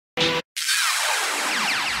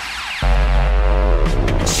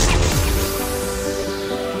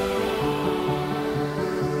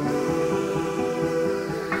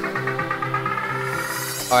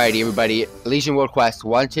Alrighty, everybody. Legion World Quest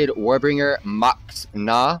Wanted Warbringer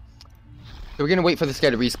Mox'Na. So we're gonna wait for this guy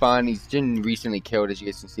to respawn. He's been recently killed, as you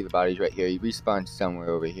guys can see the bodies right here. He respawns somewhere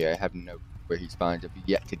over here. I have no clue where he spawns. I've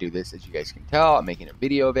yet to do this, as you guys can tell. I'm making a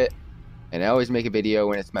video of it, and I always make a video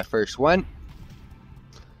when it's my first one.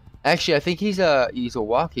 Actually, I think he's a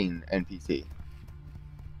walking NPC.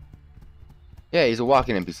 Yeah, he's a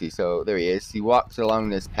walking NPC. So there he is. He walks along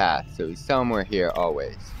this path, so he's somewhere here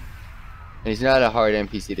always. And he's not a hard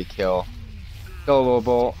NPC to kill.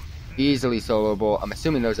 Soloable. Easily soloable. I'm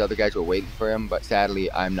assuming those other guys were waiting for him, but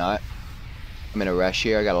sadly I'm not. I'm in a rush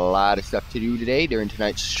here. I got a lot of stuff to do today during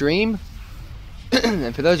tonight's stream.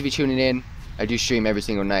 And for those of you tuning in, I do stream every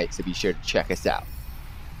single night, so be sure to check us out.